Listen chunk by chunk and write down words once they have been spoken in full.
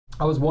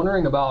I was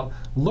wondering about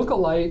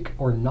look-alike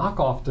or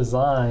knockoff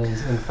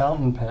designs in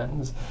fountain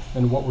pens,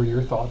 and what were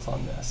your thoughts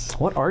on this?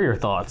 What are your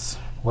thoughts?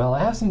 Well, I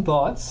have some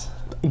thoughts.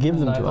 Give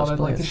them to us, I thought I'd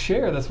like to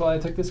share. That's why I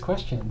took this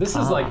question. This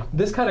is like,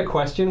 this kind of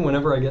question,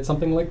 whenever I get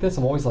something like this,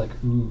 I'm always like,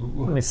 ooh.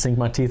 Let me sink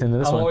my teeth into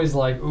this one. I'm always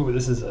like, ooh,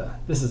 this is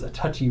a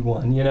touchy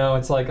one. You know,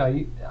 it's like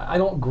I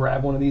don't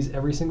grab one of these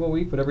every single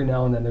week, but every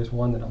now and then there's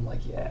one that I'm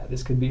like, yeah,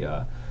 this could be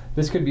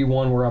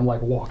one where I'm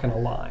like walking a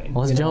line.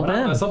 Let's jump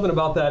in. Something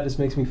about that just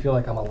makes me feel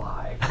like I'm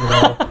alive, you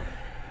know,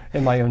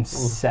 in my own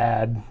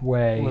sad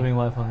way. Living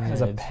life on the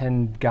as edge. a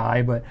pen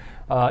guy, but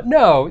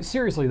no,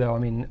 seriously though, I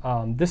mean,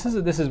 this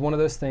is one of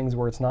those things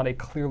where it's not a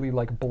clearly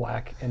like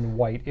black and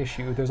white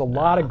issue. There's a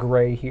lot of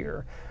gray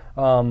here,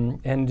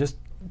 and just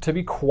to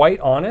be quite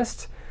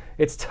honest,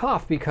 it's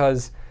tough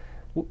because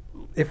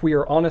if we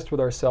are honest with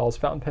ourselves,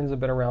 fountain pens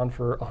have been around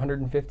for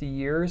 150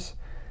 years.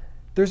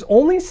 There's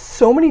only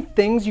so many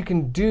things you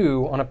can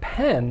do on a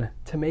pen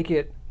to make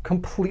it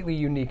completely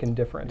unique and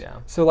different. Yeah.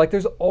 So like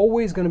there's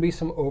always going to be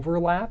some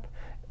overlap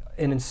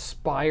and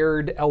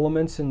inspired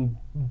elements and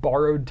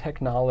borrowed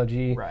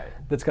technology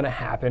that's going to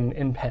happen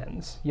in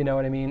pens. You know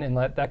what I mean? And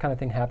that kind of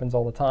thing happens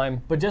all the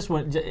time. But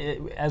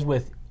as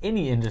with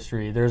any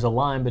industry, there's a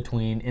line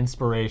between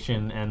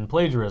inspiration and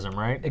plagiarism,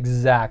 right?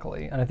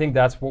 Exactly. And I think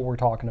that's what we're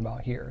talking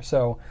about here.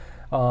 So,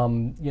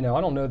 you know,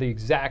 I don't know the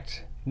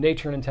exact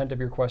nature and intent of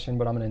your question,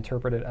 but I'm going to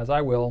interpret it as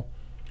I will.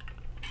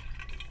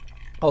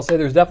 I'll say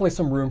there's definitely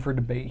some room for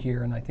debate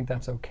here, and I think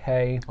that's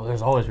okay. Well,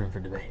 there's always room for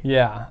debate.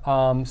 Yeah.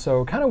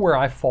 So kind of where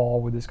I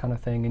fall with this kind of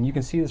thing, and you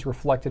can see this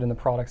reflected in the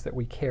products that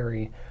we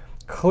carry.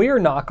 Clear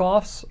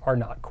knockoffs are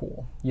not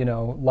cool. You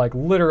know, like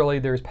literally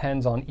there's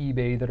pens on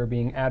eBay that are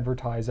being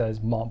advertised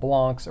as Mont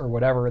Blancs or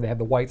whatever. They have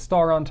the white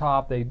star on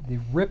top. They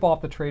rip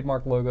off the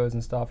trademark logos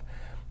and stuff,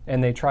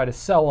 and they try to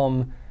sell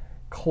them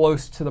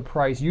close to the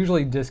price,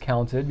 usually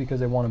discounted because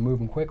they want to move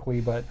them quickly,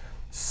 but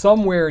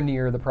somewhere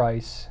near the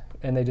price,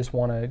 and they just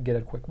want to get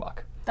a quick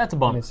buck. That's a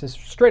bummer. And it's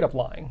just straight up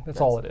lying. That's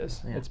all it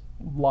is. Yeah. It's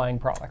lying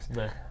products.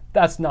 Yeah.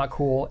 That's not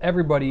cool.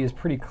 Everybody is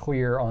pretty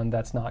clear on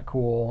that's not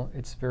cool.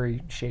 It's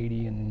very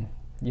shady and,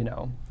 you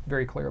know,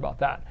 very clear about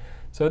that.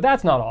 So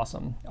that's not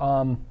awesome.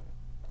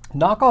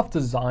 Knockoff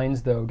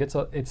designs though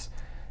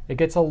it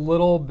gets a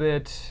little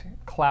bit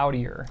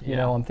cloudier. You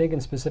know, I'm thinking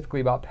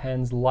specifically about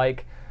pens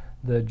like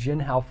the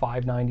Jinhao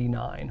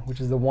 599,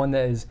 which is the one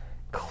that is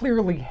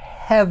clearly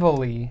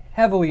heavily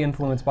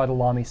influenced by the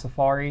Lamy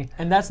Safari.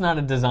 And that's not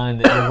a design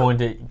that you're going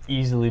to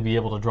easily be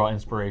able to draw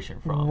inspiration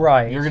from.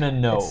 Right. You're going to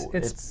know.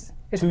 It's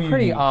too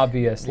pretty unique.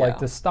 obvious, Yeah. like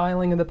the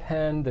styling of the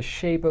pen, the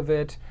shape of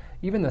it,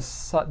 even the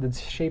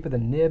shape of the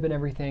nib and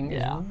everything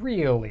is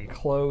really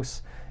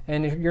close.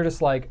 And you're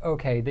just like,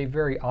 okay, they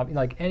very obvious.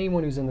 Like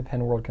anyone who's in the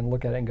pen world can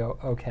look at it and go,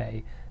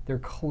 okay, they're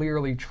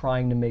clearly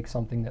trying to make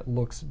something that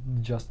looks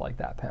just like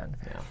that pen.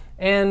 Yeah.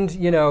 And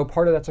you know,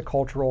 part of that's a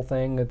cultural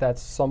thing.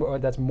 That's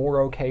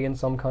more okay in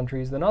some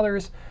countries than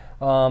others.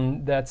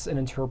 That's an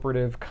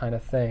interpretive kind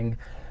of thing.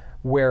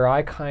 Where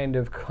I kind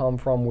of come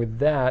from with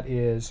that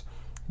is,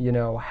 you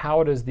know,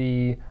 how does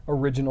the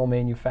original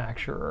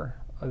manufacturer,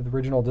 the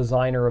original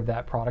designer of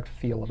that product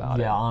feel about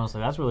it? Yeah,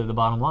 honestly, that's really the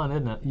bottom line,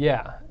 isn't it?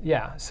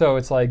 Yeah. So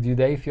it's like, do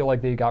they feel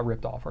like they got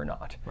ripped off or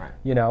not? Right.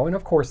 You know, and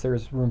of course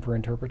there's room for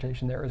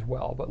interpretation there as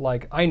well. But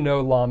like, I know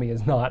Lamy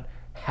is not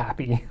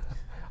happy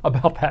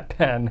about that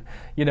pen.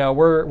 You know,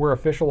 we're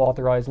official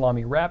authorized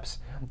Lamy reps,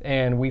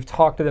 and we've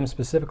talked to them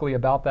specifically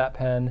about that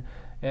pen.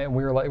 And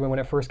we were like, when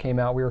it first came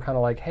out, we were kind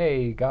of like,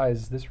 hey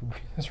guys, this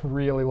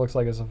really looks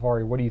like a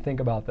Safari. What do you think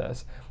about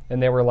this?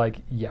 And they were like,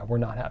 yeah, we're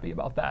not happy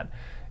about that.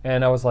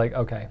 And I was like,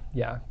 okay,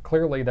 yeah,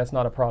 clearly that's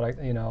not a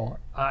product, you know.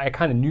 I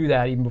kind of knew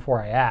that even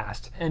before I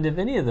asked. And if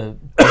any of the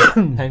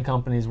pen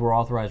companies were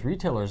authorized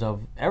retailers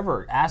have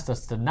ever asked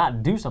us to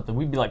not do something,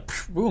 we'd be like,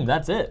 boom,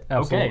 that's it.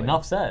 Absolutely. Okay,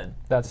 enough said.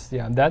 That's,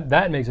 yeah,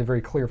 that makes it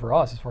very clear for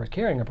us as far as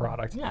carrying a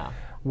product. Yeah.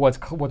 What's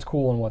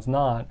cool and what's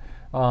not.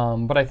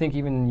 But I think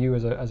even you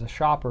as a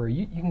shopper,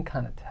 you can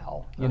kind of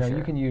tell. You know,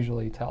 you can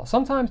usually tell.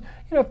 Sometimes,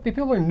 you know, if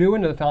people are new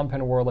into the fountain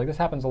pen world, like this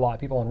happens a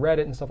lot. People on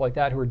Reddit and stuff like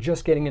that who are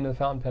just getting into the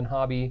fountain pen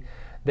hobby,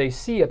 they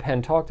see a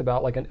pen talked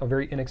about, like a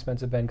very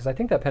inexpensive pen, because I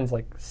think that pen's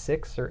like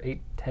 $6 or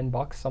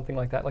 $10, something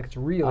like that. Like it's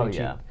really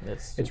cheap. Yeah.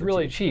 It's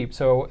really cheap.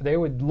 So they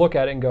would look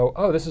at it and go,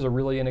 oh, this is a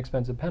really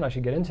inexpensive pen. I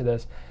should get into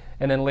this.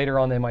 And then later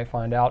on they might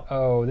find out,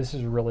 oh, this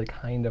is really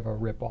kind of a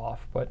ripoff,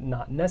 but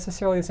not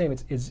necessarily the same.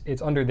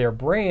 It's under their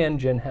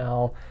brand,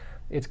 Jinhao.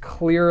 It's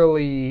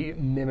clearly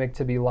mimicked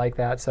to be like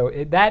that. So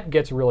that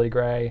gets really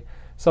gray.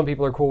 Some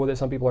people are cool with it,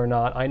 some people are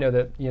not. I know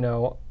that, you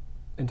know,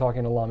 in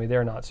talking to Lamy,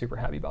 they're not super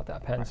happy about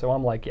that pen. Right. So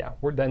I'm like, yeah,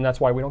 then that's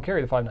why we don't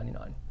carry the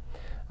 599.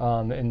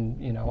 And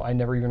you know, I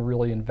never even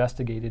really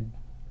investigated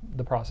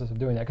the process of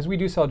doing that, because we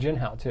do sell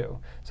Jinhao too.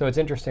 So it's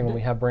interesting when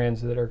we have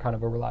brands that are kind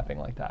of overlapping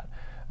like that.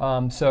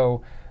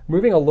 So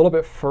moving a little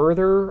bit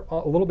further,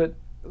 a little bit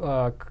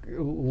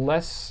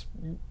less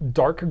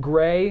dark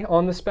gray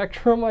on the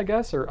spectrum, I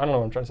guess, or I don't know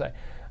what I'm trying to say.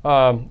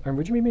 Or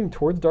would you be moving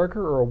towards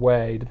darker or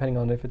away, depending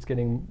on if it's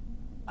getting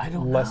I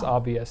don't less know.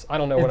 obvious. I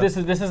don't know what This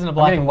isn't a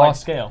black getting and white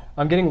lost. scale.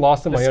 I'm getting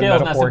lost in The my own scale is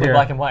not metaphor simply here.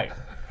 black and white.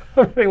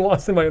 I'm getting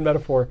lost in my own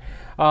metaphor.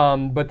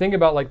 But think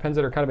about like pens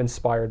that are kind of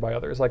inspired by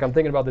others. Like I'm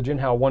thinking about the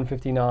Jinhao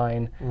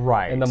 159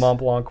 Right. and the Mont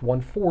Blanc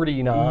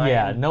 149.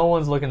 Yeah, no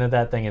one's looking at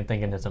that thing and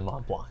thinking it's a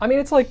Mont Blanc. I mean,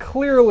 it's like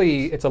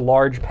clearly it's a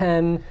large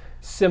pen,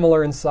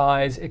 similar in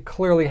size. It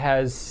clearly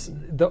has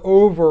the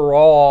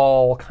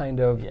overall kind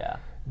of, Yeah.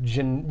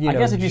 I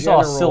guess if you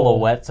saw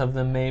silhouettes of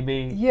them,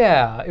 maybe.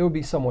 Yeah, it would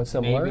be somewhat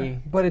similar. Maybe.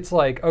 But it's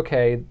like,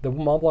 okay, the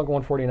Mont Blanc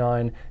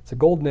 149, it's a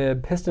gold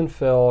nib, piston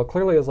fill,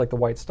 clearly has like the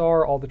white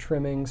star, all the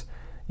trimmings,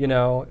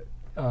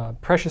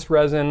 precious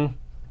resin.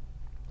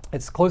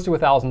 It's close to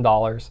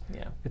 $1,000.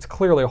 Yeah. It's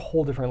clearly a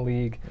whole different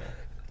league.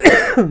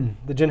 The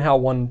Jinhao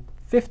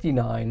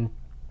 159,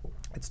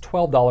 it's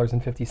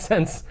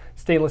 $12.50.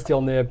 Stainless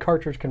steel nib,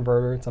 cartridge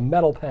converter. It's a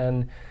metal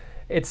pen.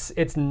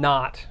 It's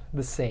not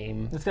the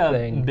same It's got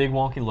thing. a big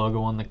wonky logo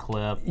on the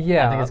clip.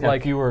 Yeah, I think it's got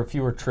like-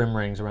 fewer trim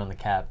rings around the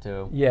cap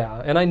too. Yeah,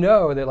 and I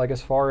know that like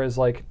as far as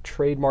like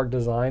trademark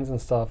designs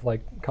and stuff,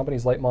 like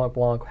companies like Mont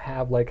Blanc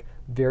have like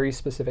very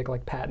specific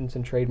like patents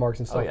and trademarks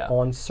and stuff yeah.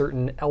 on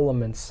certain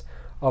elements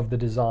of the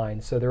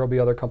design. So there will be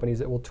other companies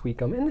that will tweak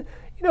them. And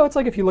it's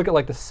like if you look at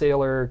like the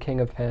Sailor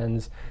King of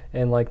Pens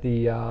and like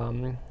the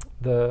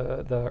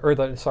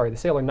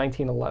Sailor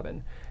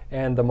 1911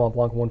 and the Mont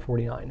Blanc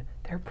 149,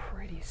 they're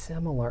pretty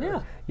similar.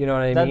 Yeah. You know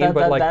what I mean?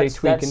 But like they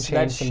tweak and change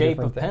that some shape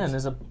different of pen things.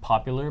 is a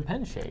popular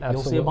pen shape. You'll see a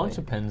Absolutely. bunch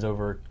of pens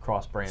over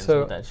cross brands So-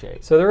 with that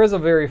shape. So there is a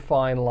very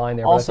fine line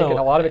there, but I Also, think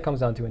a lot of it comes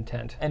down to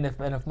intent. And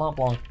if Mont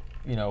Blanc,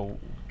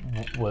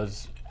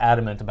 was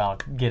adamant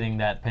about getting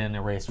that pen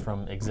erased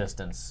from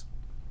existence,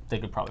 they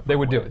could probably. They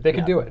would do it. They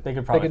could do it. They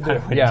could probably. do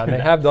it. Yeah, they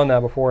have done that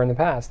before in the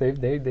past.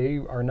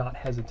 They are not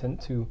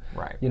hesitant to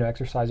Right.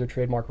 exercise their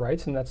trademark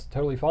rights, and that's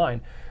totally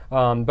fine.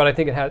 But I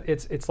think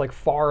it's like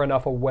far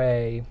enough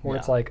away where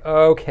it's Yeah. like,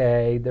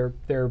 okay,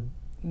 they're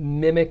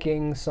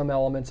mimicking some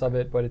elements of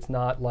it, but it's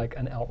not like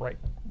an outright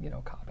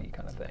copy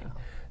kind of thing.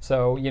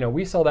 So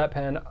we sell that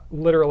pen.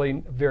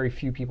 Literally, very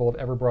few people have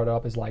ever brought it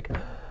up as like,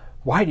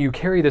 why do you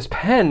carry this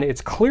pen?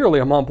 It's clearly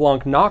a Mont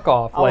Blanc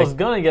knockoff. I was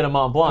gonna get a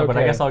Mont Blanc, but I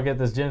Okay. guess I'll get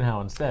this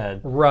Jinhao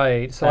instead.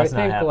 Right. So That's I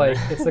not think happening.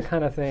 like it's the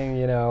kind of thing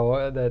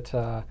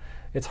that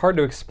it's hard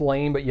to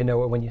explain, but you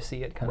know it when you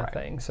see it, kind of Right.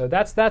 thing. So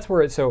that's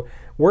where it's. So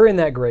we're in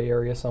that gray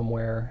area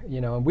somewhere,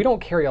 and we don't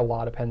carry a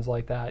lot of pens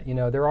like that.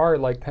 There are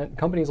like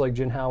companies like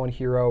Jinhao and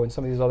Hero and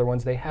some of these other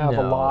ones. They have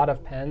a No. lot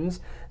of pens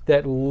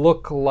that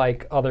look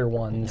like other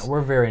ones.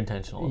 We're very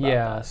intentional about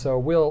Yeah. that. So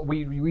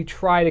we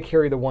try to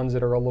carry the ones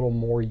that are a little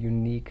more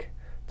unique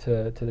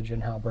to the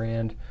Jinhao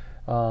brand.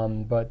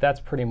 But that's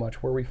pretty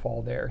much where we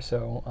fall there.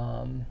 So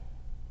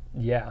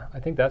yeah, I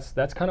think that's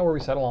kind of where we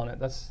settle on it.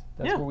 That's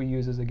Yeah. what we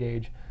use as a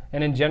gauge.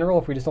 And in general,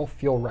 if we just don't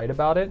feel right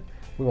about it,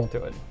 we won't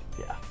do it.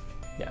 Yeah.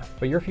 Yeah,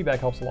 but your feedback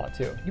helps a lot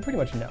too. You pretty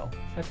much know.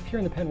 If you're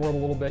in the pen world a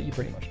little bit, you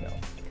pretty much know.